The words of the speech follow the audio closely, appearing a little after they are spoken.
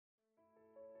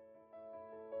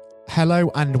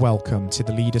Hello and welcome to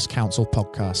the Leaders Council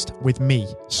podcast with me,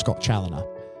 Scott Challoner.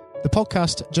 The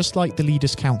podcast, just like the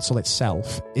Leaders Council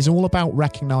itself, is all about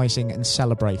recognising and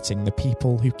celebrating the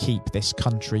people who keep this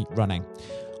country running.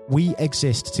 We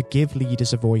exist to give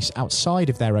leaders a voice outside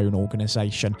of their own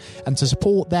organisation and to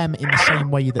support them in the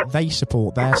same way that they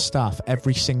support their staff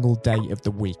every single day of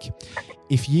the week.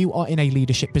 If you are in a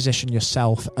leadership position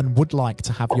yourself and would like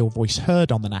to have your voice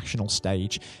heard on the national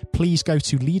stage, please go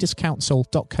to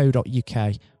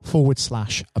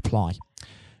leaderscouncil.co.uk/apply.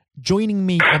 Joining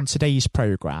me on today's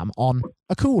programme on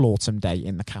a cool autumn day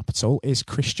in the capital is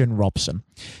Kristian Robson.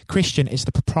 Kristian is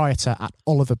the proprietor at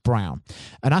Oliver Brown,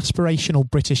 an aspirational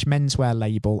British menswear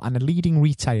label and a leading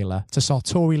retailer to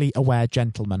sartorially aware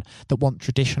gentlemen that want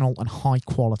traditional and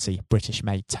high-quality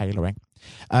British-made tailoring.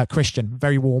 Kristian,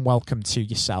 very warm welcome to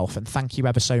yourself, and thank you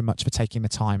ever so much for taking the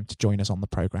time to join us on the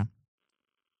programme.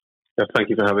 Yeah, thank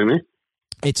you for having me.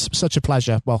 It's such a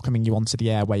pleasure welcoming you onto the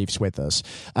airwaves with us.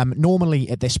 Normally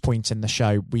at this point in the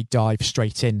show, we dive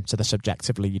straight into the subject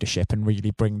of leadership and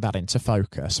really bring that into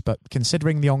focus. But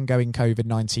considering the ongoing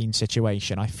COVID-19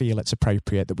 situation, I feel it's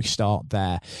appropriate that we start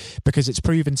there because it's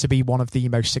proven to be one of the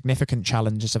most significant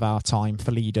challenges of our time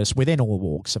for leaders within all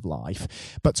walks of life.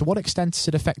 But to what extent has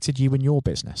it affected you and your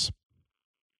business?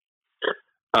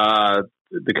 The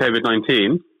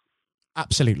COVID-19?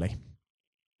 Absolutely.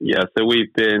 Yeah, so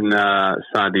we've been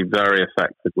sadly very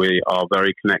affected. We are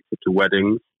very connected to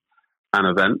weddings and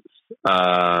events,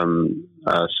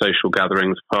 social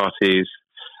gatherings, parties,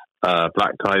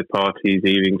 black tie parties,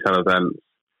 evening tie events,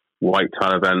 white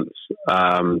tie events,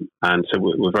 and so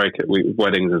we're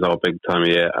weddings is our big time of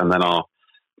year, and then our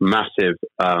massive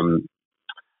Royal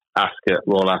Ascot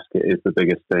is the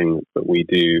biggest thing that we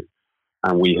do.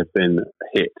 And we have been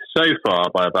hit so far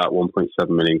by about 1.7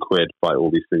 million quid by all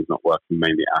these things not working,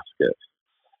 mainly Ascot.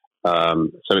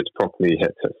 So it's properly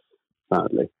hit us,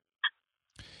 sadly.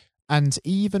 And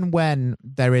even when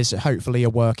there is hopefully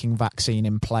a working vaccine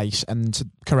in place and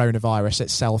coronavirus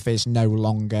itself is no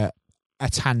longer a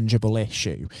tangible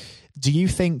issue, do you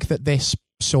think that this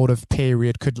sort of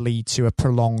period could lead to a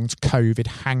prolonged COVID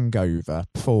hangover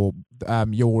for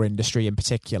your industry in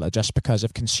particular, just because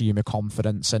of consumer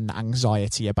confidence and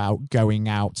anxiety about going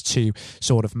out to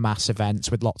sort of mass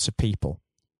events with lots of people?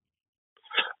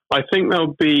 I think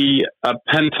there'll be a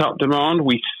pent-up demand.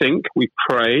 We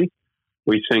pray.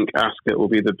 We think Ascot will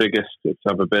be the biggest it's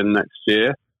ever been next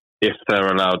year if they're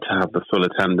allowed to have the full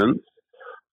attendance.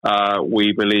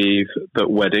 We believe that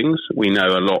weddings, we know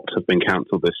a lot have been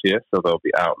cancelled this year, so they'll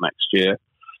be out next year.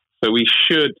 So we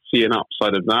should see an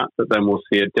upside of that, but then we'll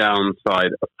see a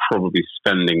downside of probably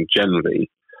spending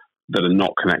generally that are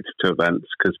not connected to events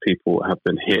because people have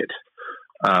been hit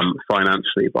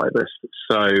financially by this.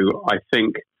 So I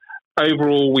think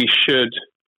overall we should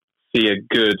see a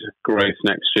good growth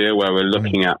next year where we're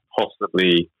looking at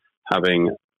possibly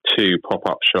having 2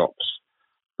 pop-up shops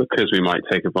because we might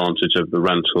take advantage of the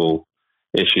rental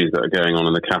issues that are going on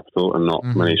in the capital and not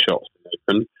many shops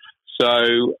open.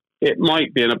 So it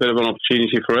might be a bit of an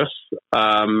opportunity for us,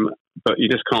 but you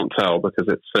just can't tell because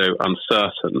it's so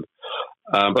uncertain.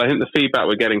 But I think the feedback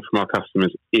we're getting from our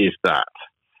customers is that.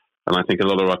 And I think a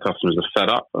lot of our customers are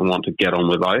fed up and want to get on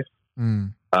with life.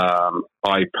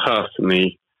 I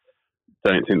personally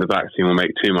don't think the vaccine will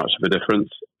make too much of a difference.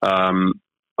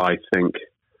 I think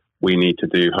we need to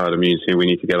do herd immunity. We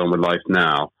need to get on with life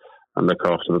now and look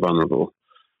after the vulnerable.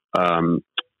 I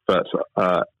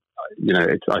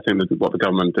think that what the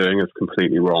government are doing is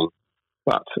completely wrong.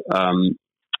 But and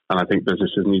I think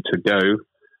businesses need to go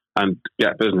and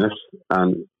get business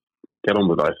and get on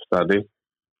with life, sadly.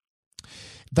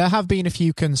 There have been a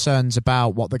few concerns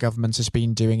about what the government has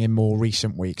been doing in more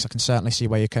recent weeks. I can certainly see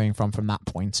where you're coming from that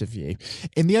point of view.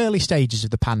 In the early stages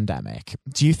of the pandemic,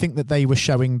 do you think that they were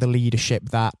showing the leadership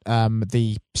that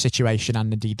the situation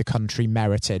and indeed the country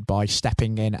merited by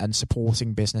stepping in and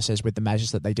supporting businesses with the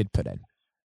measures that they did put in?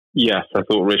 Yes, I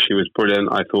thought Rishi was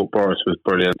brilliant. I thought Boris was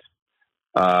brilliant.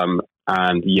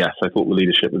 And yes, I thought the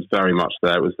leadership was very much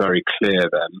there. It was very clear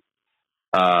then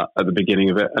at the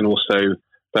beginning of it. And also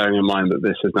bearing in mind that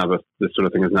this sort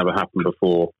of thing has never happened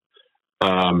before.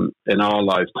 In our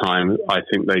lifetime, I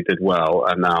think they did well.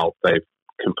 And now they've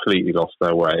completely lost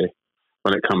their way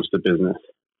when it comes to business.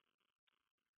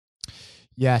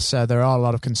 Yes, there are a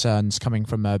lot of concerns coming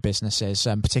from businesses,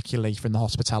 particularly from the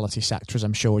hospitality sector, as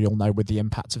I'm sure you'll know, with the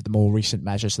impact of the more recent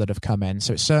measures that have come in.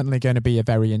 So it's certainly going to be a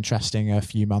very interesting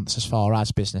few months as far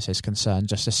as business is concerned,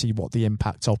 just to see what the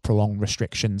impact of prolonged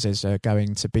restrictions is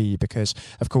going to be, because,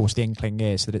 of course, the inkling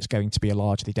is that it's going to be a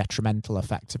largely detrimental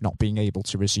effect of not being able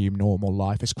to resume normal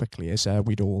life as quickly as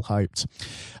we'd all hoped.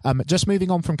 Just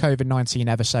moving on from COVID-19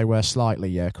 ever so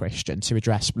slightly, Kristian, to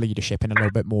address leadership in a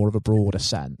little bit more of a broader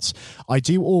sense. I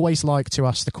do always like to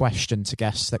ask the question to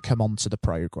guests that come onto the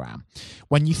programme.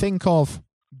 When you think of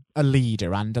a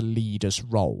leader and a leader's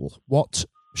role, what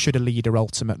should a leader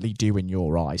ultimately do in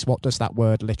your eyes? What does that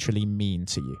word literally mean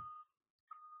to you?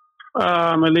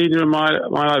 A leader in my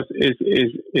life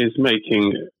is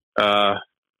making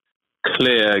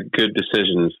clear, good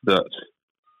decisions that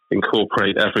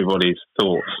incorporate everybody's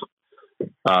thoughts,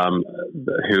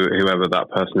 whoever that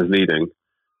person is leading,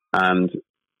 and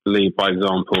lead by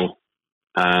example.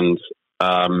 And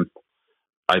I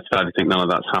sadly think none of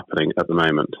that's happening at the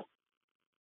moment.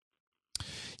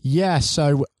 Yeah,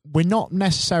 so we're not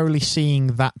necessarily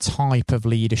seeing that type of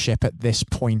leadership at this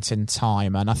point in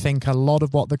time. And I think a lot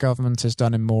of what the government has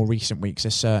done in more recent weeks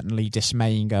is certainly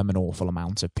dismaying an awful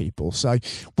amount of people. So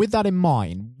with that in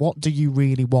mind, what do you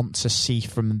really want to see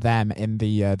from them in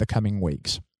the coming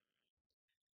weeks?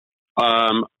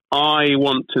 My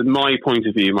point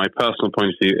of view, my personal point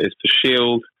of view, is to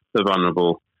shield the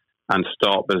vulnerable and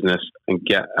start business and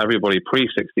get everybody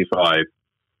pre-65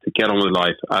 to get on with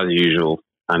life as usual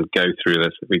and go through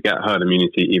this. If we get herd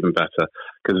immunity, even better,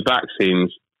 because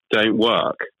vaccines don't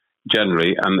work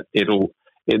generally, and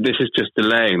this is just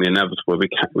delaying the inevitable.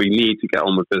 We need to get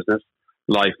on with business.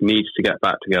 Life needs to get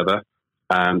back together,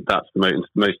 and that's the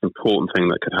most important thing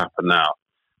that could happen now.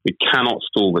 We cannot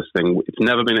stall this thing. It's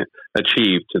never been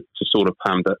achieved to sort of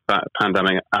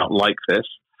pandemic out like this.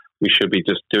 We should be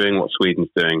just doing what Sweden's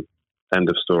doing. End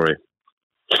of story.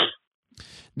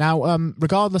 Now,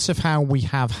 regardless of how we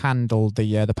have handled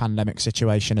the pandemic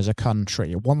situation as a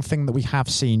country, one thing that we have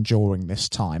seen during this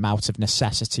time, out of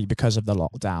necessity because of the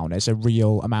lockdown, is a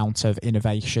real amount of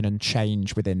innovation and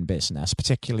change within business,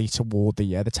 particularly toward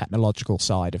the technological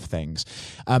side of things.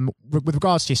 With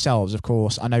regards to yourselves, of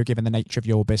course, I know given the nature of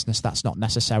your business, that's not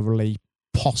necessarily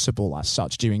possible as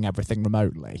such, doing everything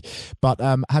remotely. But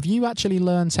have you actually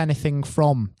learnt anything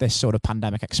from this sort of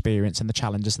pandemic experience and the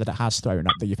challenges that it has thrown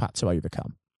up that you've had to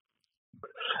overcome?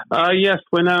 Yes,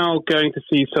 we're now going to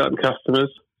see certain customers,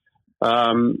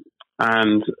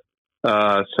 and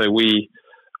so we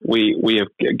are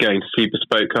going to see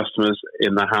bespoke customers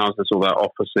in their houses or their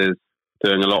offices,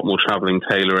 doing a lot more travelling,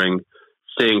 tailoring,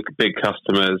 seeing big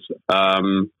customers,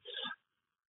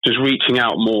 just reaching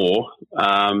out more,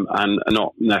 and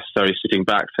not necessarily sitting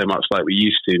back so much like we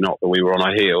used to. Not that we were on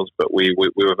our heels, but we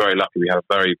were very lucky. We had a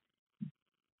very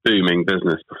booming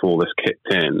business before this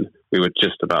kicked in. We were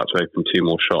just about to open 2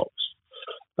 more shops.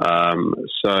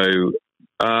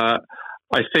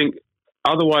 I think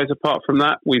otherwise, apart from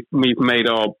that, we've made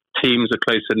our teams a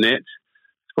closer knit.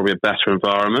 It's probably a better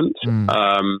environment.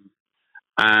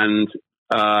 And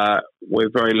we're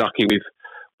very lucky.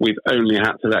 We've only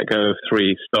had to let go of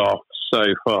 3 staff so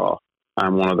far,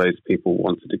 and one of those people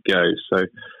wanted to go. So,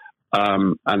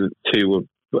 and 2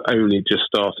 were only just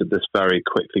started this very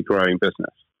quickly growing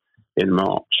business in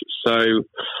March. So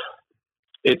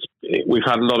we've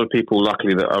had a lot of people,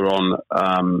 luckily, that are on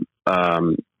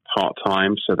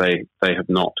part-time, so they have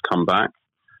not come back.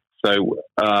 So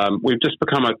we've just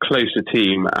become a closer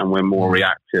team, and we're more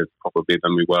reactive probably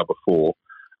than we were before.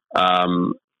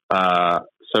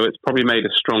 So it's probably made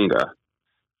us stronger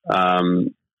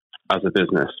as a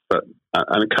business,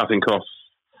 and cutting costs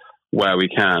where we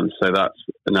can. So that's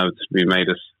inevitably made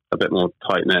us a bit more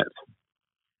tight-knit.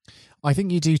 I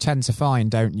think you do tend to find,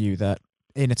 don't you, that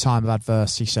in a time of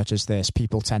adversity such as this,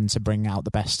 people tend to bring out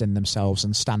the best in themselves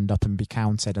and stand up and be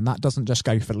counted. And that doesn't just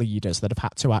go for leaders that have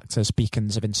had to act as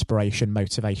beacons of inspiration,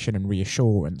 motivation and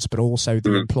reassurance, but also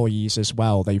the employees as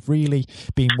well. They've really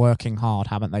been working hard,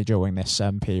 haven't they, during this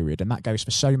period? And that goes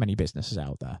for so many businesses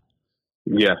out there.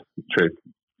 Yeah, true.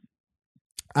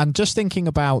 And just thinking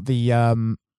about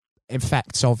the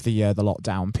effects of the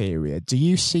lockdown period, do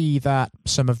you see that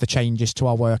some of the changes to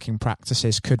our working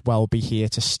practices could well be here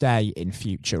to stay in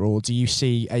future, or do you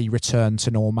see a return to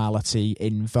normality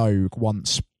in vogue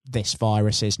once this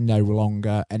virus is no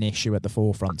longer an issue at the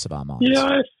forefront of our minds? Yeah,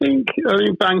 I think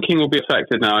banking will be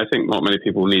affected now. I think not many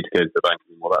people need to go to the bank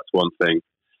anymore. That's one thing.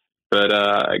 But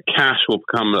cash will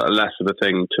become less of a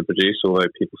thing to produce, although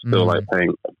people still like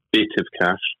paying a bit of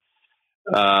cash.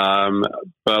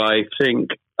 But I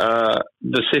think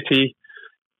the city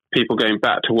people going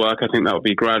back to work, I think that will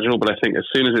be gradual. But I think as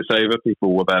soon as it's over,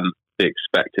 people will then be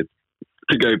expected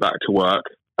to go back to work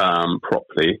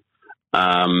properly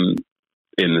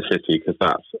in the city, because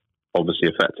that's obviously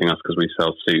affecting us because we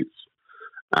sell suits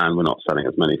and we're not selling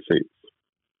as many suits.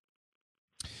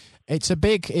 It's a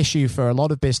big issue for a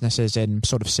lot of businesses in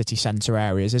sort of city centre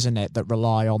areas, isn't it, that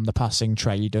rely on the passing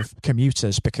trade of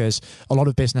commuters, because a lot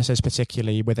of businesses,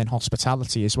 particularly within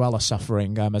hospitality as well, are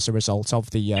suffering as a result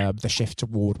of the shift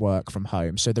toward work from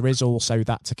home. So there is also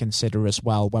that to consider as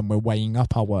well when we're weighing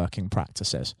up our working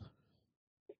practices.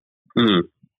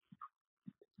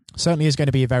 Certainly is going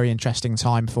to be a very interesting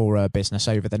time for business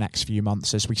over the next few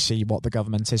months as we see what the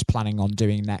government is planning on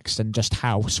doing next and just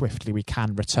how swiftly we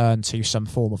can return to some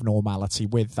form of normality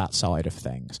with that side of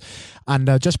things.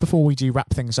 And just before we do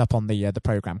wrap things up on the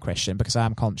programme, Kristian, because I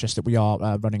am conscious that we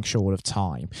are running short of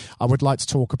time, I would like to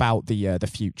talk about the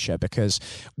future, because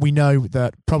we know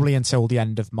that probably until the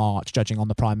end of March, judging on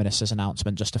the Prime Minister's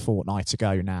announcement just a fortnight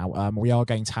ago now, we are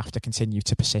going to have to continue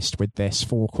to persist with this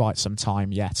for quite some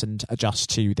time yet and adjust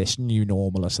to this new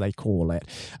normal, as they call it.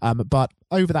 But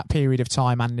over that period of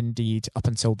time, and indeed up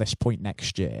until this point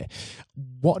next year,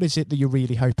 what is it that you're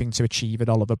really hoping to achieve at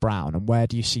Oliver Brown, and where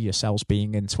do you see yourselves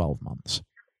being in 12 months?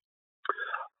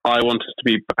 I want us to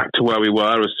be back to where we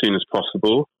were as soon as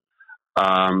possible.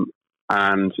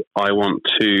 And I want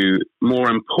to, more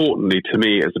importantly to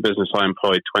me as a business, I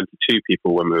employed 22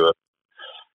 people when we were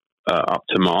up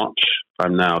to March.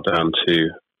 I'm now down to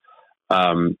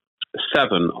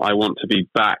 7. I want to be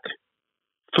back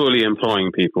fully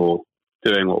employing people,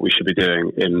 doing what we should be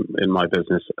doing in my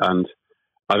business. And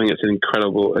I think it's an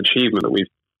incredible achievement that we've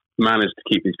managed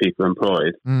to keep these people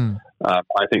employed.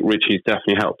 I think Richie's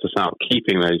definitely helped us out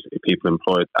keeping those people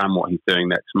employed and what he's doing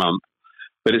next month.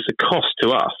 But it's a cost to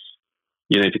us,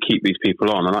 to keep these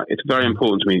people on. And it's very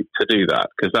important to me to do that,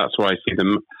 because that's where I see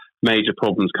the major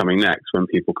problems coming next, when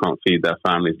people can't feed their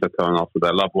families, they're going after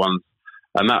their loved ones.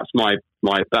 And that's my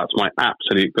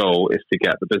absolute goal, is to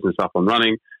get the business up and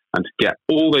running and to get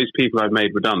all those people I've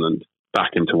made redundant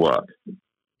back into work.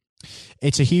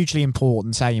 It's a hugely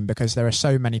important aim, because there are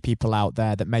so many people out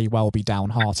there that may well be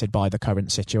downhearted by the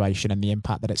current situation and the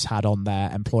impact that it's had on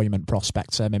their employment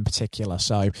prospects in particular.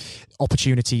 So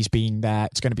opportunities being there,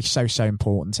 it's going to be so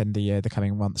important in the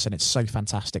coming months, and it's so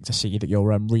fantastic to see that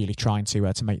you're really trying to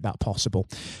make that possible.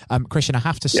 Kristian, I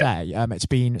have to say, it's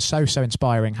been so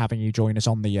inspiring having you join us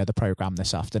on the programme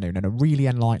this afternoon, and a really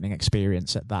enlightening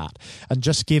experience at that. And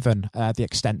just given the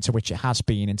extent to which it has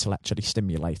been intellectually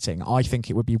stimulating, I think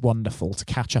it would be wonderful to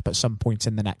catch up at some point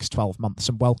in the next 12 months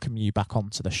and welcome you back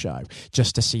onto the show,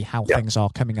 just to see how things are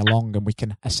coming along, and we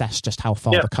can assess just how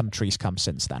far the country's come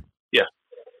since then. Yeah,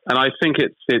 and I think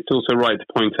it's also right to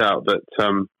point out that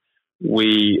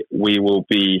we will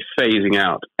be phasing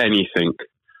out anything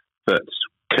that's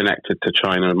connected to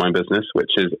China in my business,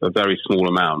 which is a very small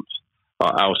amount.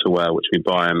 Our outerwear, which we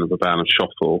buy in the band of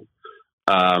Schoffel,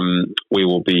 we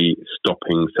will be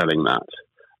stopping selling that.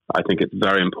 I think it's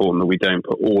very important that we don't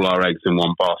put all our eggs in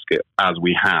one basket, as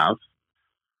we have.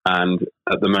 And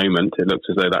at the moment, it looks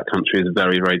as though that country is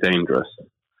very, very dangerous.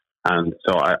 And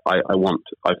so I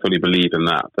fully believe in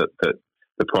that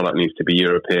the product needs to be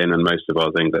European and most of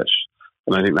ours English.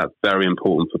 And I think that's very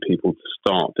important for people to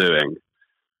start doing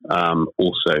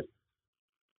also.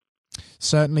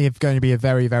 Certainly going to be a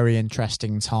very, very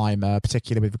interesting time,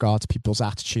 particularly with regard to people's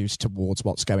attitudes towards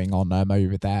what's going on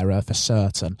over there for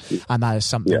certain. And that is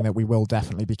something that we will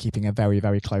definitely be keeping a very,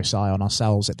 very close eye on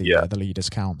ourselves at the Leaders'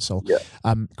 Council.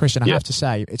 Kristian, I have to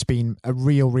say, it's been a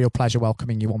real pleasure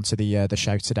welcoming you onto the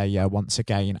show today once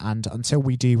again. And until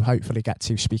we do hopefully get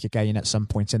to speak again at some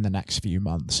point in the next few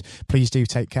months, please do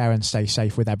take care and stay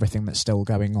safe with everything that's still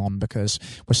going on, because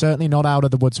we're certainly not out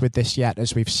of the woods with this yet,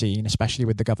 as we've seen, especially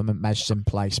with the government measures in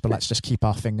place, but let's just keep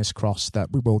our fingers crossed that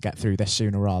we will get through this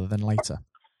sooner rather than later.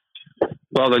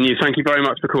 Well then, thank you very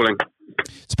much for calling.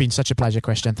 It's been such a pleasure,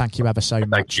 Kristian. Thank you ever so much.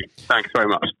 Thank you. Thanks very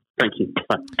much. Thank you.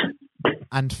 Bye.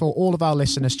 And for all of our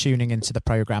listeners tuning into the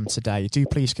programme today, do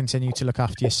please continue to look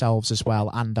after yourselves as well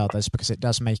and others, because it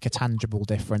does make a tangible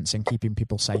difference in keeping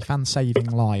people safe and saving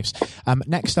lives.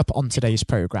 Next up on today's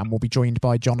programme, we'll be joined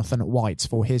by Jonathan White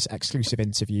for his exclusive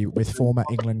interview with former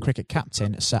England cricket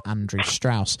captain Sir Andrew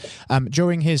Strauss.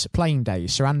 During his playing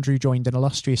days, Sir Andrew joined an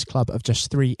illustrious club of just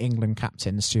 3 England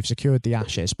captains to have secured the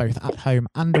Ashes both at home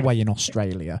and away in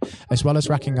Australia, as well as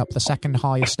racking up the second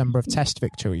highest number of Test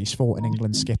victories for an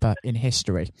England skipper in history.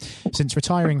 Since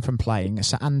retiring from playing,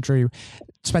 Sir Andrew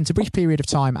spent a brief period of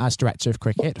time as Director of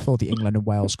Cricket for the England and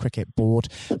Wales Cricket Board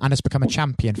and has become a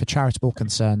champion for charitable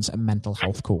concerns and mental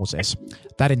health causes.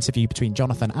 That interview between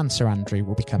Jonathan and Sir Andrew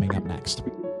will be coming up next.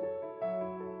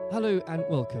 Hello and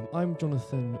welcome. I'm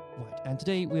Jonathan White, and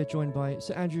today we are joined by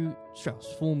Sir Andrew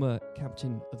Strauss, former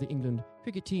captain of the England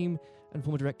cricket team and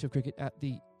former director of cricket at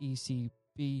the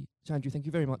ECB. Sir Andrew, thank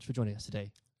you very much for joining us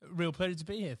today. Real pleasure to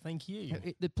be here. Thank you.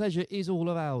 The pleasure is all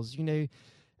of ours. You know,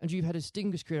 Andrew, you've had a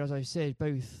distinguished career, as I said,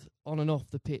 both on and off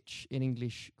the pitch in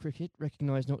English cricket,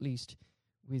 recognised not least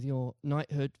with your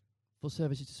knighthood for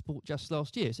services to sport just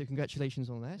last year. So congratulations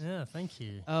on that. Yeah, thank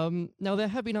you. Now, there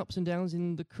have been ups and downs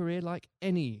in the career, like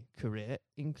any career,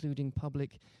 including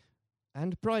public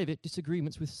and private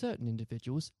disagreements with certain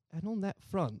individuals. And on that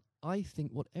front, I think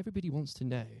what everybody wants to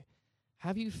know,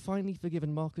 have you finally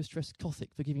forgiven Marcus Trescothick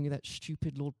for giving you that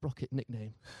stupid Lord Brocket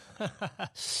nickname?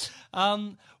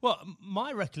 Well,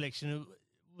 my recollection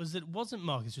was that it wasn't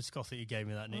Marcus Trescothick who gave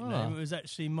me that nickname. It was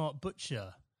actually Mark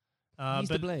Butcher. He's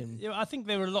to blame. You know, I think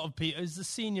there were a lot of people. It was the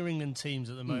senior England teams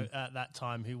at that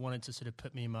time who wanted to sort of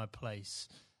put me in my place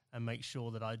and make sure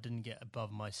that I didn't get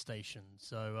above my station.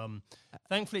 So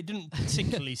thankfully it didn't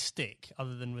particularly stick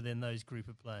other than within those group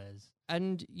of players.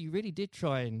 And you really did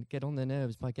try and get on their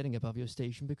nerves by getting above your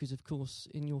station because, of course,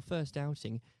 in your first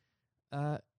outing,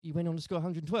 you went on to score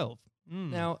 112.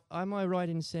 Now, am I right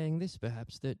in saying this,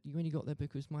 perhaps, that you only got there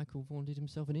because Michael Vaughan did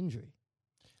himself an injury?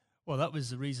 Well, that was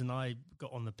the reason I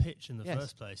got on the pitch in the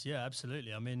first place. Yeah,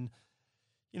 absolutely. I mean,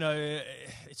 you know,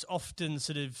 it's often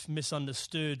sort of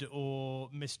misunderstood or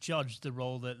misjudged the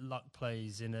role that luck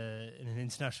plays in an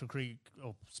international cricket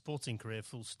or sporting career,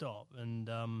 full stop. And,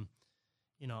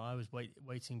 you know, I was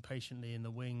waiting patiently in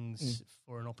the wings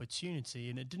for an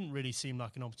opportunity, and it didn't really seem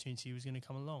like an opportunity was going to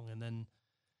come along. And then,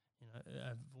 you know,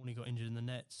 I've only got injured in the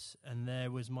nets, and there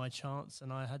was my chance,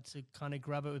 and I had to kind of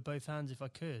grab it with both hands if I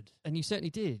could. And you certainly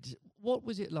did. What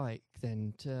was it like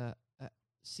then to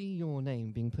see your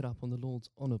name being put up on the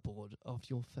Lord's Honour Board after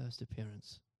your first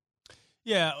appearance?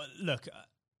 Yeah, look,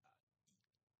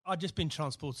 I'd just been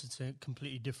transported to a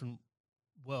completely different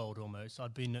world almost. I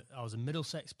was a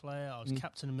Middlesex player, I was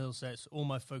captain of Middlesex, all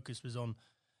my focus was on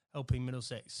helping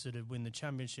Middlesex sort of win the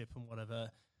championship and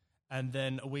whatever. And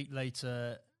then a week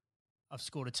later, I've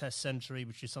scored a test century,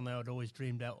 which is something I'd always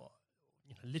dreamed out,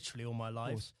 you know, literally all my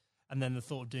life. And then the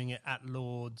thought of doing it at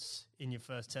Lord's in your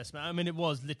first test match. I mean, it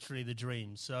was literally the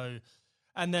dream. So,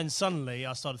 and then suddenly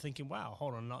I started thinking, wow,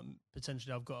 hold on,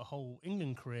 potentially I've got a whole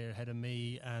England career ahead of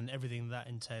me and everything that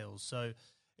entails. So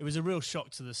it was a real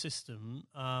shock to the system.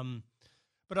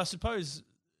 But I suppose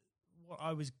what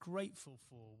I was grateful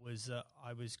for was that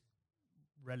I was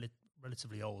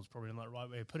relatively old, probably not the right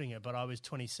way of putting it, but I was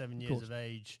 27 years of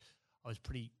age. I was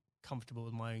pretty comfortable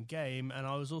with my own game, and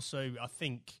I was also, I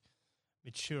think,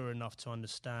 mature enough to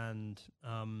understand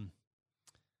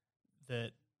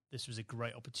that this was a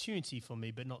great opportunity for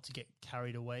me, but not to get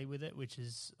carried away with it, which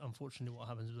is unfortunately what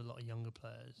happens with a lot of younger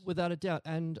players. Without a doubt,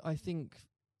 and I think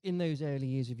in those early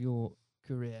years of your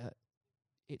career,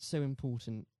 it's so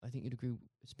important, I think you'd agree,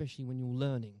 especially when you're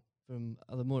learning from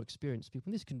other more experienced people,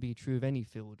 and this can be true of any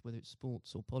field, whether it's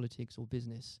sports or politics or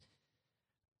business,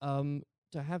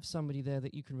 to have somebody there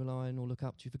that you can rely on or look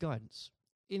up to for guidance.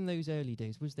 In those early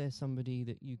days, was there somebody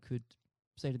that you could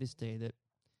say to this day that,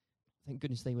 thank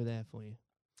goodness they were there for you?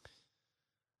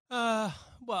 Well,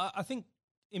 I think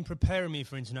in preparing me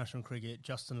for international cricket,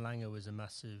 Justin Langer was a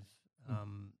massive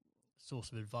source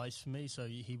of advice for me. So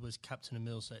he was captain of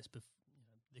Middlesex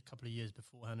a couple of years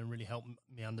beforehand and really helped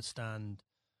me understand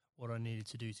what I needed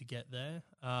to do to get there.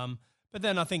 But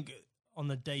then I think on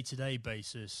the day-to-day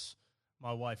basis,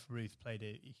 my wife Ruth played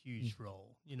a huge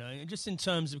role, you know, just in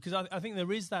terms of, because I think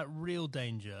there is that real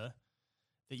danger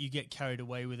that you get carried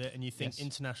away with it and you think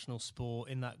international sport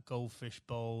in that goldfish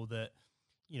bowl that,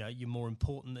 you know, you're more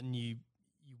important than you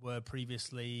were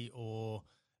previously, or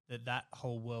that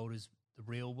whole world is the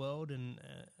real world. And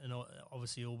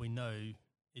obviously all we know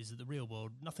is that the real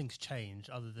world, nothing's changed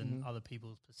other than other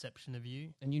people's perception of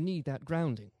you. And you need that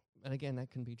grounding. And again, that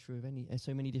can be true of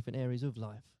so many different areas of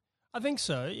life. I think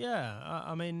so, yeah.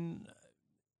 I mean,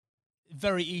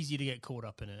 very easy to get caught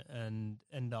up in it and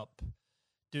end up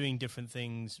doing different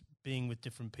things, being with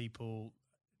different people,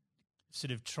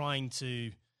 sort of trying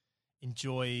to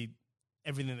enjoy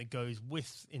everything that goes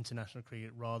with international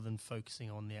cricket rather than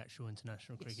focusing on the actual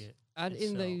international cricket. And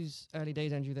itself. In those early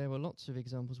days, Andrew, there were lots of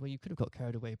examples where you could have got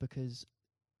carried away because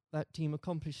that team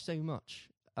accomplished so much.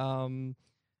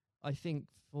 I think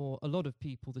for a lot of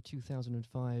people, the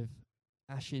 2005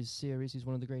 Ashes series is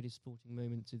one of the greatest sporting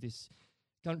moments of this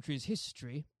country's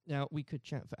history. Now, we could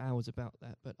chat for hours about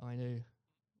that, but I know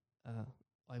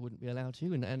I wouldn't be allowed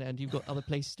to, and you've got other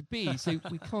places to be, so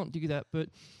we can't do that. But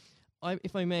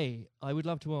if I may, I would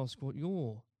love to ask what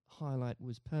your highlight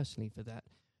was personally for that,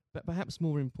 but perhaps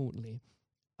more importantly,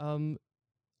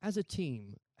 as a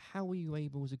team, how were you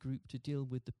able as a group to deal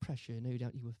with the pressure no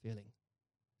doubt you were feeling?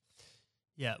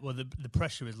 Yeah, well, the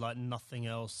pressure is like nothing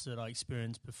else that I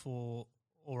experienced before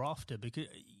or after, because,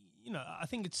 I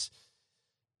think it's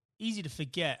easy to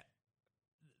forget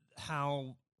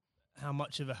how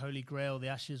much of a holy grail the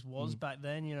Ashes was back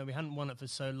then. We hadn't won it for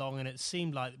so long, and it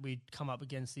seemed like we'd come up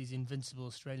against these invincible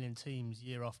Australian teams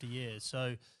year after year.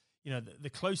 So, the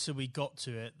closer we got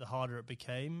to it, the harder it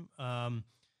became. I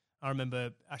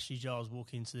remember Ashley Giles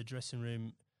walking into the dressing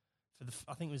room for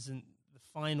I think it was in the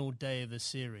final day of the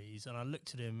series, and I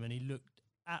looked at him and he looked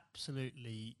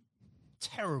absolutely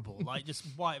terrible, like just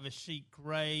white of a sheet,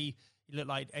 grey. He looked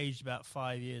like aged about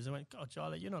 5 years. I went, God,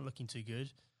 Charlie, you're not looking too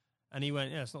good. And he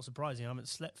went, yeah, it's not surprising. I haven't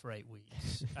slept for 8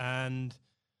 weeks. And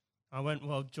I went,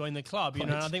 well, join the club.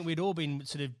 And I think we'd all been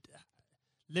sort of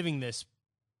living this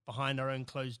behind our own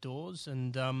closed doors.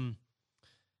 And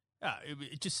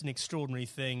it's just an extraordinary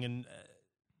thing. And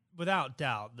without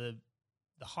doubt, the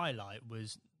highlight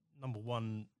was, number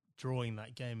one, drawing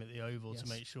that game at the Oval to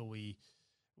make sure we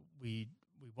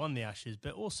won the Ashes,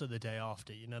 but also the day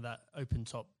after, that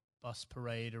open-top bus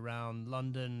parade around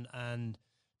London, and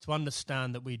to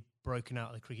understand that we'd broken out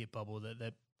of the cricket bubble,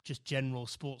 that just general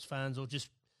sports fans or just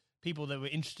people that were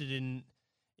interested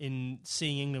in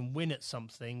seeing England win at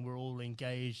something were all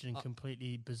engaged and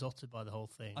completely besotted by the whole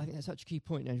thing. I think that's such a key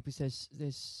point now, because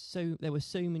there were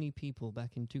so many people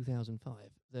back in 2005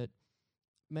 that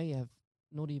may have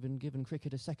not even given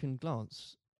cricket a second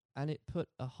glance, and it put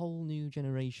a whole new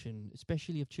generation,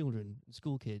 especially of children,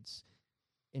 school kids,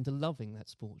 into loving that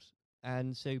sport.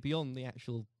 And so beyond the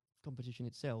actual competition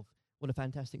itself, what a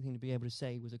fantastic thing to be able to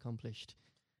say was accomplished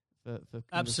for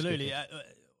absolutely.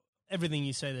 Everything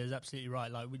you say there is absolutely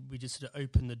right. Like we just sort of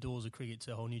opened the doors of cricket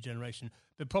to a whole new generation.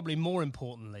 But probably more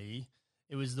importantly,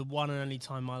 it was the one and only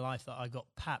time in my life that I got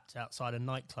papped outside a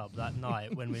nightclub that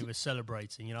night when we were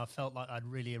celebrating. I felt like I'd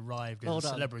really arrived as a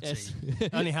celebrity. Yes.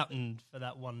 It only happened for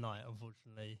that one night,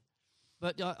 unfortunately.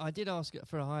 But I did ask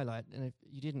for a highlight, and if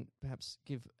you didn't perhaps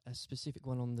give a specific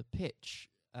one on the pitch,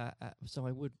 so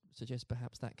I would suggest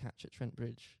perhaps that catch at Trent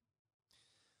Bridge.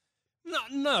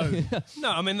 No.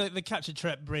 I mean, the catch at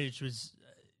Trent Bridge was,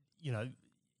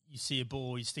 you see a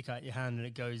ball, you stick out your hand and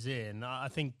it goes in. I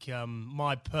think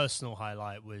my personal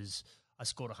highlight was I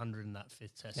scored 100 in that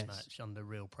 5th Test match under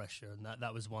real pressure, and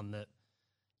that was one that,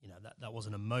 that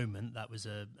wasn't a moment, that was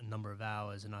a number of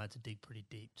hours, and I had to dig pretty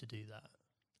deep to do that.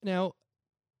 Now,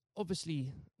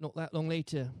 obviously, not that long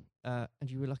later, and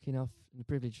you were lucky enough and the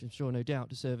privilege, I'm sure, no doubt,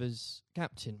 to serve as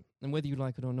captain. And whether you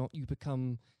like it or not, you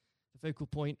become the focal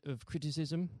point of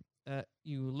criticism.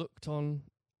 You were looked on,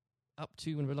 up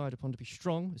to, and relied upon to be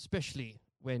strong, especially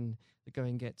when the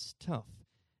going gets tough.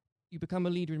 You become a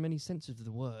leader in many senses of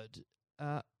the word.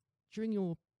 During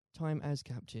your time as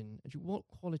captain, what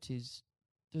qualities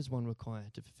does one require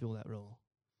to fulfill that role?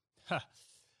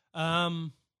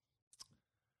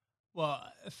 Well,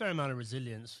 a fair amount of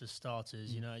resilience for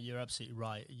starters. You're absolutely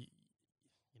right.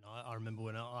 I remember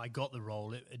when I got the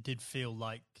role, it did feel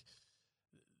like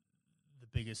the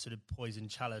biggest sort of poison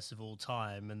chalice of all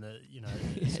time, and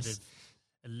sort of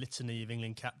a litany of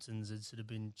England captains had sort of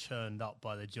been churned up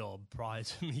by the job prior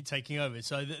to me taking over.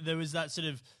 So there was that sort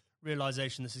of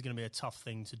realization this is going to be a tough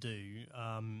thing to do,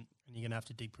 and you're going to have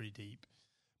to dig pretty deep.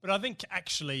 But I think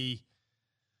actually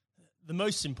the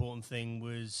most important thing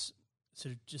was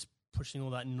sort of just pushing all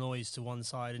that noise to one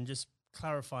side and just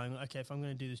clarifying, okay, if I'm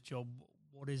going to do this job,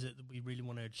 what is it that we really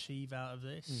want to achieve out of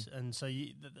this? And so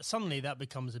suddenly that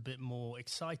becomes a bit more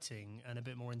exciting and a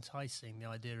bit more enticing, the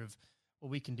idea of, well,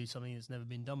 we can do something that's never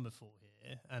been done before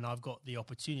here, and I've got the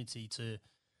opportunity to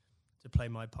play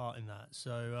my part in that.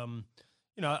 So,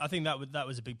 I think that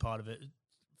was a big part of it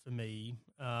for me.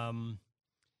 I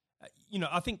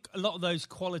think a lot of those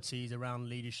qualities around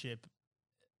leadership,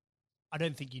 I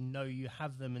don't think you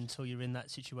have them until you're in that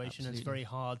situation. Absolutely. And it's very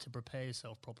hard to prepare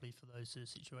yourself properly for those sort of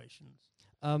situations.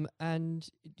 And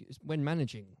when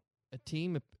managing a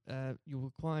team, you're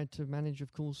required to manage,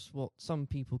 of course, what some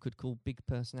people could call big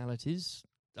personalities.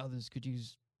 Others could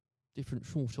use different,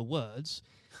 shorter words.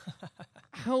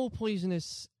 How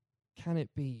poisonous can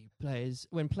it be,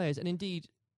 when players, and indeed,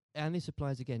 and this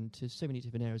applies again to so many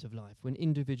different areas of life, when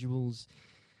individuals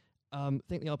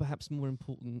think they are perhaps more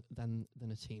important than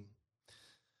a team?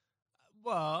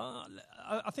 Well,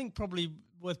 I think probably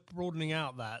worth broadening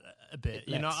out that a bit.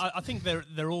 I think there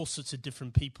are all sorts of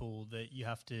different people that you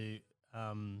have to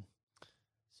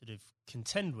sort of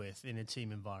contend with in a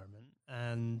team environment,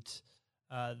 and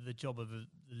the job of the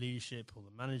leadership or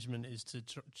the management is to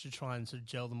try and sort of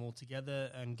gel them all together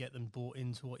and get them bought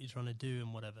into what you're trying to do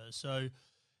and whatever. So,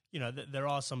 there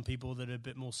are some people that are a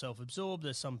bit more self-absorbed.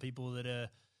 There's some people that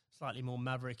are slightly more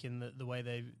maverick in the way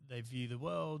they view the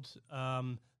world.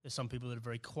 There's some people that are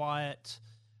very quiet.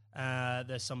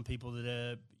 There's some people that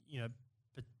are,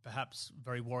 perhaps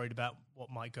very worried about what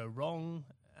might go wrong.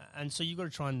 And so you've got to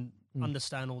try and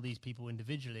understand all these people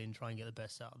individually and try and get the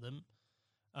best out of them.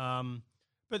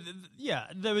 But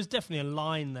there was definitely a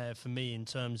line there for me in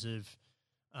terms of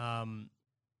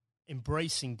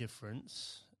embracing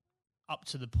difference up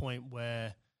to the point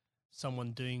where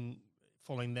someone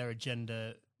following their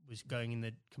agenda was going in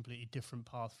a completely different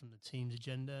path from the team's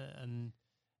agenda. And,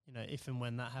 if and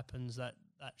when that happens, that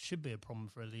should be a problem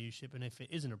for a leadership. And if it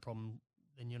isn't a problem,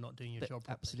 then you're not doing your job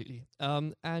properly.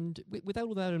 Absolutely. And with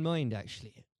all that in mind,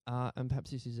 actually, and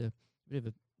perhaps this is a bit of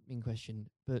a mean question,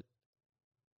 but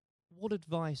what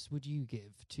advice would you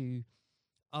give to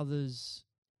others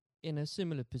in a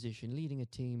similar position, leading a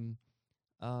team,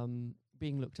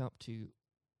 being looked up to?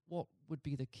 What would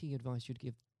be the key advice you'd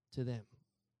give to them,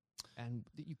 and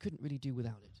that you couldn't really do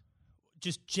without it?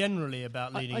 Just generally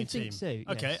about leading a team? I think so, yes.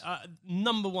 Okay,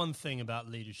 number one thing about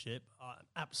leadership, I'm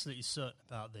absolutely certain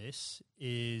about this,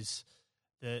 is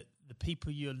that the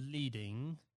people you're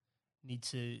leading need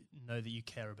to know that you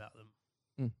care about them.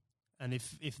 And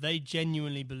if they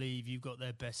genuinely believe you've got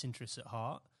their best interests at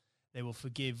heart, they will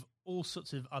forgive all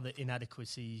sorts of other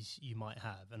inadequacies you might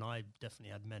have, and I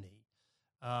definitely had many.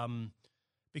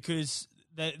 Because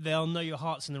they'll know your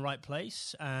heart's in the right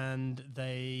place, and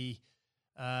they'll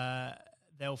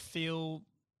feel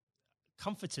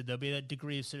comforted. There'll be a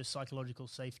degree of sort of psychological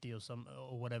safety or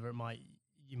whatever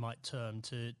you might term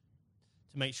to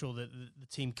make sure that the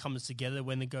team comes together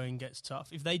when the going gets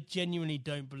tough. If they genuinely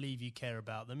don't believe you care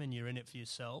about them and you're in it for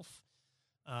yourself,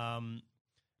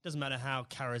 doesn't matter how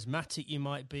charismatic you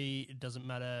might be. It doesn't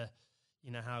matter,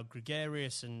 how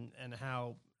gregarious and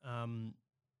how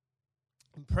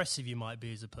impressive you might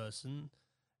be as a person.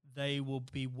 They will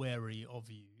be wary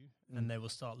of you, and they will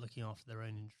start looking after their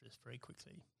own interests very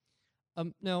quickly.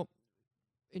 Now,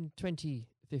 in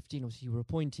 2015, obviously, you were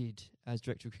appointed as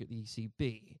director of cricket at the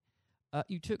ECB.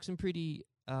 You took some pretty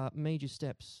major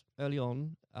steps early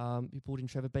on. You brought in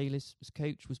Trevor Bayliss as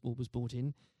coach, was brought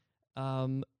in.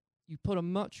 You put a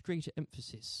much greater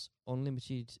emphasis on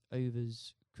limited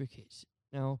overs cricket.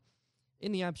 Now,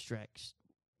 in the abstract,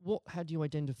 what had you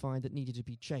identified that needed to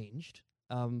be changed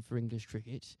for English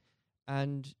cricket?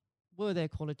 And were there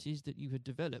qualities that you had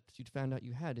developed, you'd found out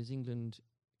you had as England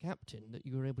captain, that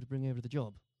you were able to bring over to the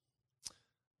job?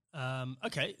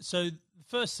 Okay, so the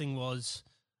first thing was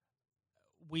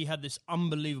we had this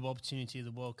unbelievable opportunity of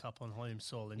the World Cup on home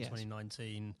soil in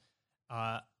 2019.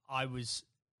 I was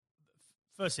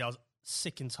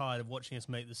sick and tired of watching us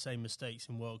make the same mistakes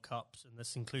in World Cups, and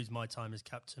this includes my time as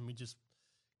captain. We just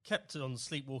kept on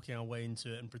sleepwalking our way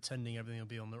into it and pretending everything would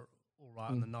be all right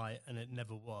on the night, and it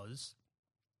never was.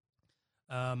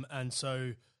 And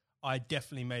so I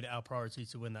definitely made it our priority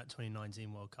to win that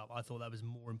 2019 World Cup. I thought that was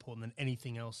more important than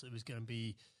anything else that was going to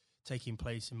be taking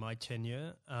place in my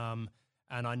tenure.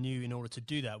 And I knew in order to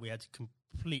do that, we had to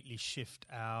completely shift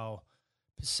our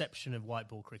perception of white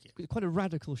ball cricket. Quite a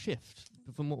radical shift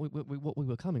from what we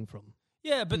were coming from.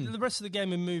 Yeah, but the rest of the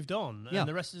game had moved on. And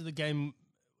the rest of the game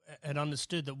had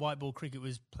understood that white ball cricket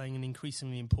was playing an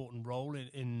increasingly important role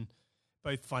in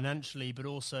both financially, but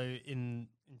also in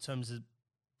terms of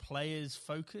players'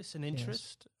 focus and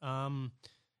interest. Yes.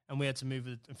 And we had to move.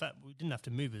 In fact, we didn't have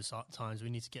to move at times. We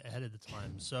need to get ahead of the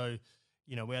time. So,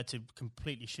 we had to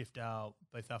completely shift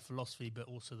both our philosophy, but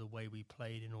also the way we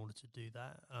played in order to do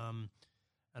that.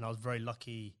 And I was very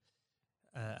lucky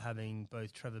having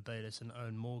both Trevor Bayliss and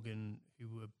Owen Morgan,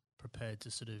 who were prepared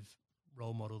to sort of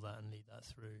role model that and lead that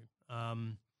through.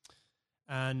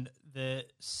 And the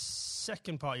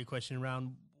second part of your question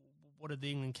around what had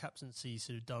the England captaincy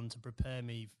sort of done to prepare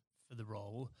me for the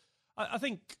role, I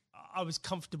think I was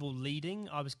comfortable leading.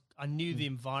 I knew the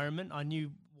environment. I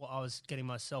knew what I was getting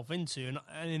myself into.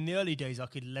 And in the early days, I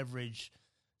could leverage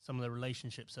some of the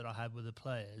relationships that I had with the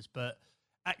players. But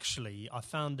actually, I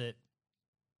found it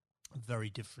a very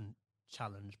different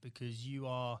challenge because you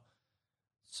are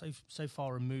so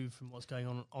far removed from what's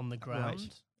going on the ground.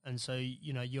 Right. And so,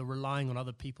 you're relying on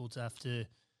other people to have to,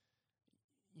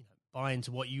 buy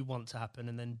into what you want to happen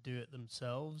and then do it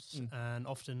themselves. And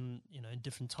often, in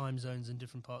different time zones in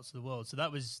different parts of the world. So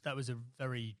that was a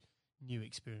very new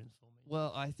experience for me.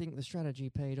 Well, I think the strategy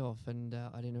paid off, and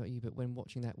I don't know about you, but when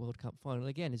watching that World Cup final,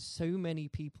 again, as so many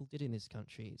people did in this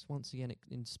country, it's once again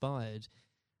inspired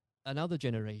another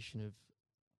generation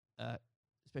of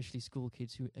especially school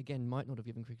kids who, again, might not have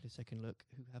given cricket a second look,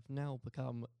 who have now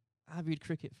become avid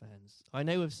cricket fans. I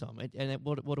know of some, and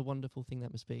what a wonderful thing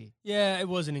that must be. Yeah, it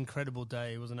was an incredible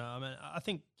day, wasn't it? I mean, I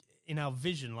think in our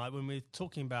vision, like when we're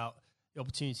talking about the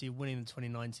opportunity of winning the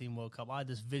 2019 World Cup, I had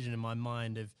this vision in my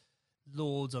mind of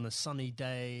Lords on a sunny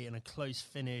day and a close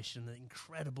finish and the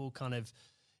incredible kind of,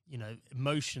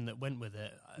 emotion that went with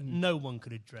it. No one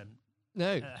could have dreamt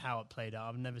how it played out.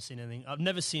 I've never seen anything. I've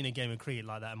never seen a game of cricket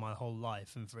like that in my whole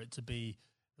life, and for it to be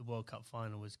the World Cup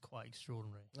final was quite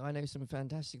extraordinary. I know some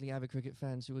fantastically avid cricket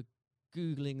fans who were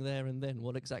Googling there and then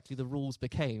what exactly the rules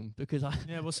became, because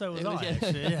so was I,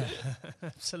 actually. Yeah,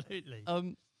 absolutely.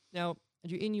 Now,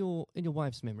 Andrew, in your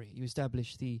wife's memory, you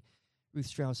established the Ruth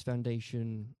Strauss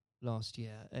Foundation last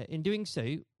year. In doing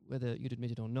so, whether you'd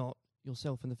admit it or not,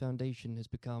 yourself and the foundation has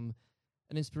become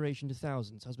an inspiration to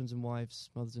thousands, husbands and wives,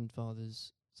 mothers and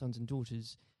fathers, sons and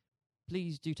daughters.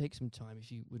 Please do take some time,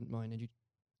 if you wouldn't mind, and you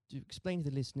to explain to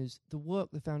the listeners the work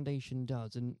the foundation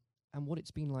does and what it's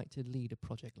been like to lead a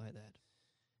project like that.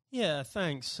 Yeah,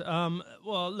 thanks.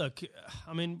 Well, look,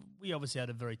 I mean, we obviously had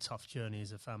a very tough journey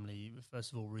as a family.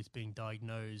 First of all, Ruth being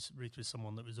diagnosed. Ruth was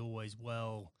someone that was always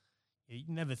well. You'd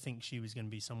never think she was going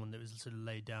to be someone that was sort of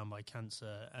laid down by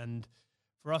cancer. And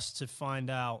for us to find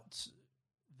out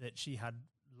that she had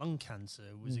lung cancer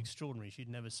was extraordinary. She'd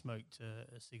never smoked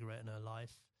a cigarette in her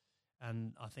life.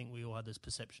 And I think we all had this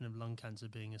perception of lung cancer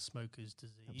being a smoker's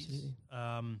disease.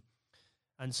 Absolutely.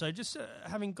 And so just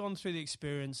having gone through the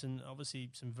experience and obviously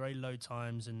some very low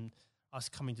times and us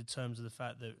coming to terms with the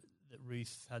fact that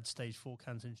Ruth had stage 4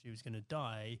 cancer and she was going to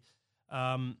die,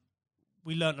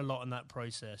 we learnt a lot in that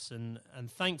process. And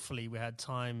thankfully we had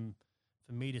time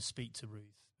for me to speak to Ruth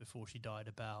before she died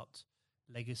about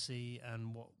legacy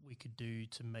and what we could do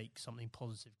to make something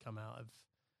positive come out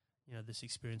of this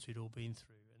experience we'd all been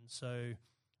through. And so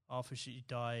after she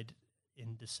died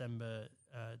in December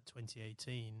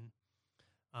 2018,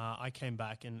 I came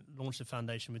back and launched a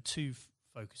foundation with two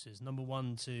focuses. Number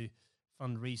one, to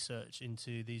fund research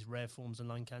into these rare forms of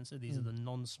lung cancer. These are the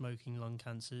non-smoking lung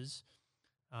cancers.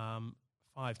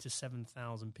 5,000 to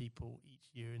 7,000 people each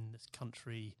year in this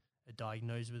country are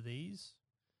diagnosed with these.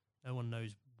 No one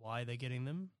knows why they're getting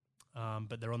them,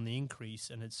 but they're on the increase,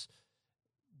 and it's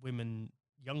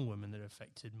young women that are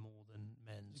affected more than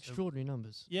men. Extraordinary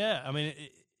numbers. Yeah, I mean,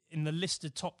 in the list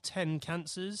of top 10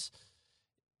 cancers,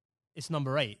 it's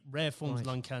number 8. Rare forms of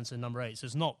lung cancer, number 8. So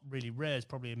it's not really rare. It's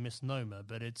probably a misnomer,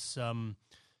 but it's,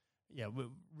 we're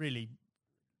really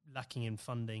lacking in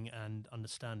funding and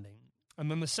understanding.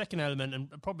 And then the second element, and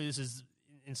probably this is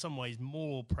in some ways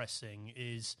more pressing,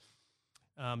 is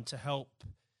to help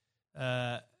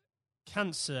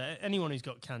cancer, anyone who's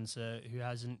got cancer who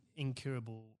has an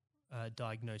incurable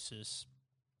diagnosis,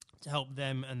 to help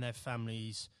them and their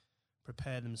families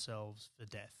prepare themselves for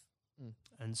death.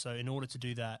 And so in order to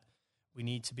do that, we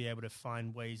need to be able to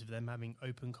find ways of them having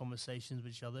open conversations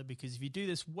with each other, because if you do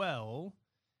this well,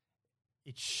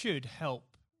 it should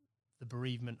help the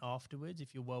bereavement afterwards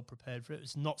if you're well prepared for it.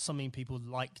 It's not something people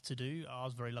like to do. I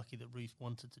was very lucky that Ruth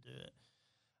wanted to do it.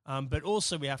 But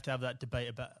also we have to have that debate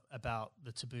about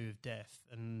the taboo of death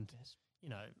and,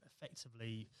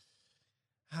 effectively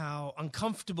how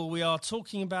uncomfortable we are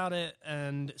talking about it,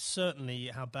 and certainly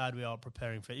how bad we are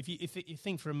preparing for it. If you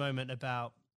think for a moment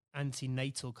about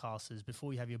antenatal classes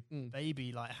before you have your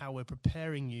baby, like how we're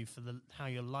preparing you for how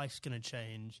your life's going to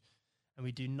change, and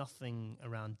we do nothing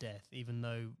around death, even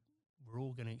though we're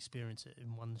all going to experience it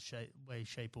in one way,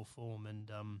 shape or form. And,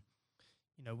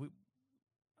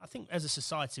 I think as a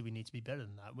society we need to be better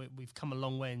than that. We've come a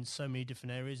long way in so many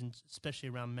different areas, and especially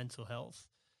around mental health,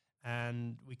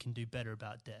 and we can do better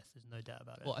about death. There's no doubt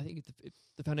about it. Well, I think if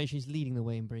the foundation is leading the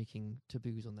way in breaking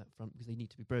taboos on that front, because they need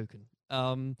to be broken.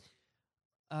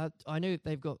 I know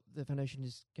the foundation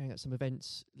is going out some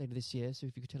events later this year, so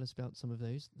if you could tell us about some of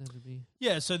those, that would be...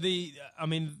 Yeah, so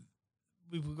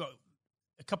we've got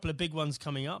a couple of big ones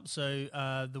coming up. So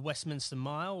the Westminster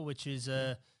Mile, which is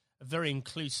a very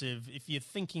inclusive... If you're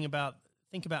think about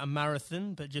a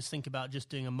marathon, but just think about just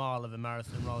doing a mile of a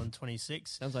marathon rather than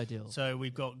 26. Sounds ideal. So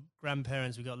we've got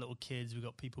grandparents, we've got little kids, we've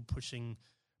got people pushing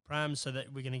prams, so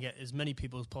that we're going to get as many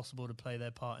people as possible to play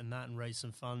their part in that and raise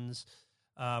some funds.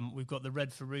 We've got the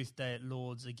Red for Ruth Day at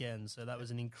Lords again, so that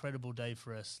was an incredible day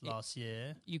for us last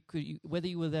year. Whether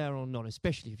you were there or not,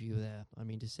 especially if you were there, I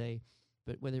mean to say,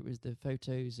 but whether it was the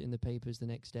photos in the papers the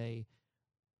next day,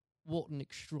 what an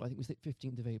I think it was the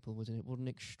 15th of April, wasn't it? What an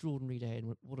extraordinary day,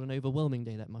 and what an overwhelming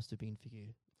day that must have been for you.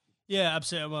 Yeah,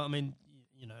 absolutely. Well, I mean,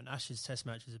 an Ashes Test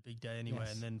match is a big day anyway,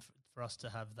 and then for us to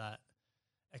have that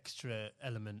extra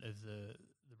element of the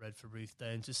Red for Ruth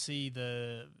Day, and to see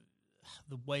the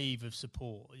wave of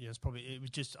support, it was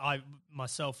just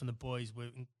myself and the boys were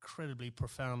incredibly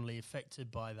profoundly affected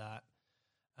by that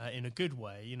in a good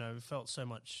way. We felt so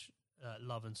much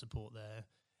love and support there.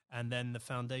 And then the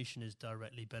foundation is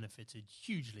directly benefited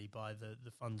hugely by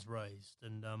the funds raised.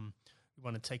 And we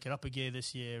want to take it up a gear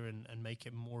this year and make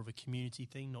it more of a community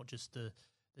thing, not just the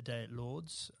day at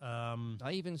Lord's.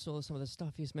 I even saw some of the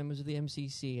stuffiest members of the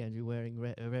MCC, Andrew, wearing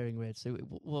red. So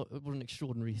what an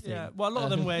extraordinary thing. Yeah, well, a lot of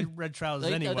them wear red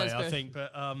trousers anyway, I think.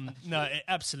 But no,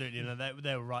 absolutely,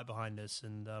 they were right behind us.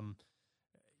 And,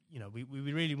 we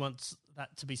really want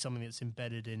that to be something that's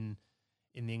embedded in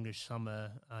the English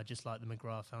summer, just like the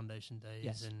McGrath Foundation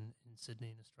Days in Sydney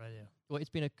in Australia. Well, it's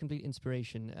been a complete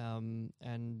inspiration,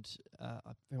 and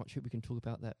I very much hope we can talk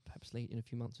about that perhaps late in a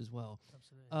few months as well.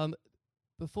 Absolutely.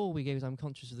 Before we go, as I'm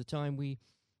conscious of the time,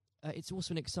 it's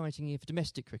also an exciting year for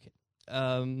domestic cricket,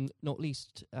 not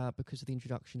least because of the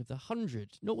introduction of the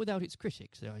 100, not without its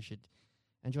critics,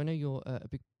 Andrew, I know you're a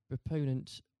big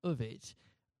proponent of it.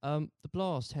 The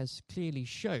Blast has clearly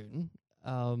shown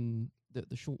that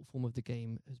the short form of the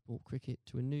game has brought cricket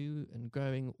to a new and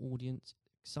growing audience,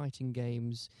 exciting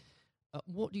games.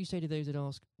 What do you say to those that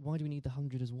ask, why do we need the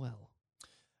 100 as well?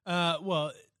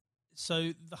 So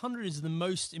the 100 is the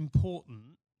most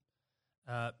important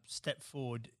step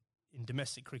forward in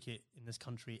domestic cricket in this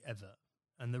country ever.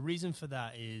 And the reason for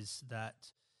that is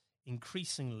that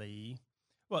increasingly,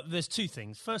 there's two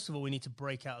things. First of all, we need to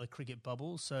break out of the cricket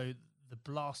bubble. So the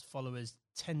Blast followers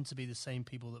tend to be the same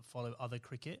people that follow other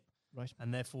cricket. Right.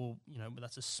 And therefore,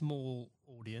 that's a small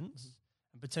audience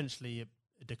and potentially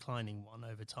a declining one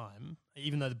over time,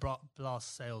 even though the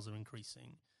Blast sales are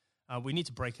increasing. We need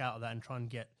to break out of that and try and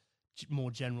get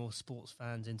more general sports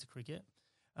fans into cricket.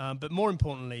 But more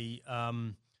importantly,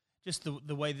 just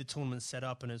the way the tournament's set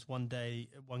up, and it's one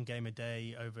game a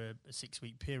day over a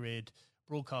 6-week period,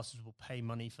 broadcasters will pay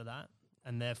money for that.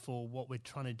 And therefore, what we're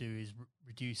trying to do is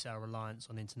reduce our reliance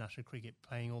on international cricket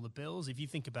paying all the bills. If you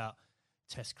think about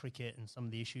Test cricket and some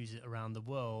of the issues around the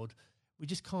world, we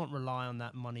just can't rely on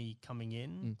that money coming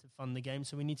in to fund the game.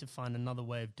 So we need to find another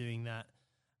way of doing that.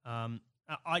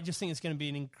 I just think it's going to be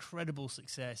an incredible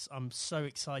success. I'm so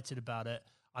excited about it.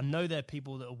 I know there are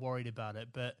people that are worried about it,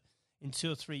 but in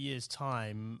 2 or 3 years'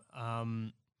 time,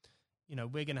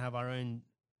 we're going to have our own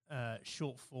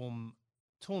short form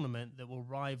tournament that will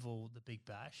rival the Big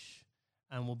Bash,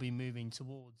 and we'll be moving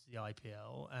towards the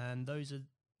IPL. And those are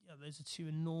two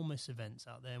enormous events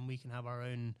out there, and we can have our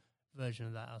own version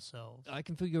of that ourselves. I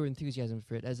can feel your enthusiasm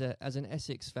for it. As an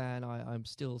Essex fan, I'm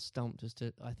still stumped as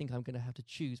to, I think I'm going to have to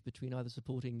choose between either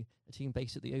supporting a team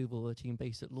based at the Oval or a team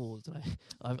based at Lord's. And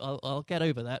I'll get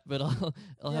over that, but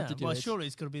I'll have to do it. Well, surely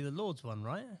it's got to be the Lord's one,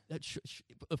 right?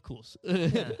 Of course.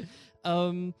 Yeah.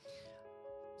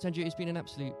 Sanju, it's been an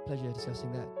absolute pleasure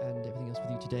discussing that and everything else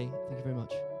with you today. Thank you very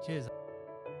much. Cheers.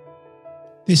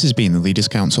 This has been the Leaders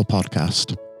Council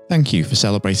podcast. Thank you for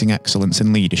celebrating excellence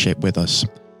in leadership with us.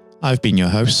 I've been your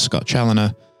host, Scott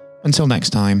Challoner. Until next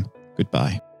time,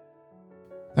 goodbye.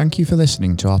 Thank you for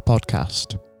listening to our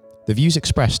podcast. The views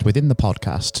expressed within the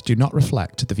podcast do not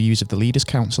reflect the views of the Leaders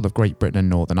Council of Great Britain and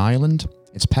Northern Ireland,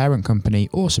 its parent company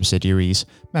or subsidiaries,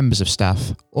 members of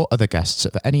staff, or other guests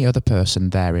of any other person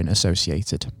therein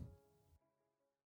associated.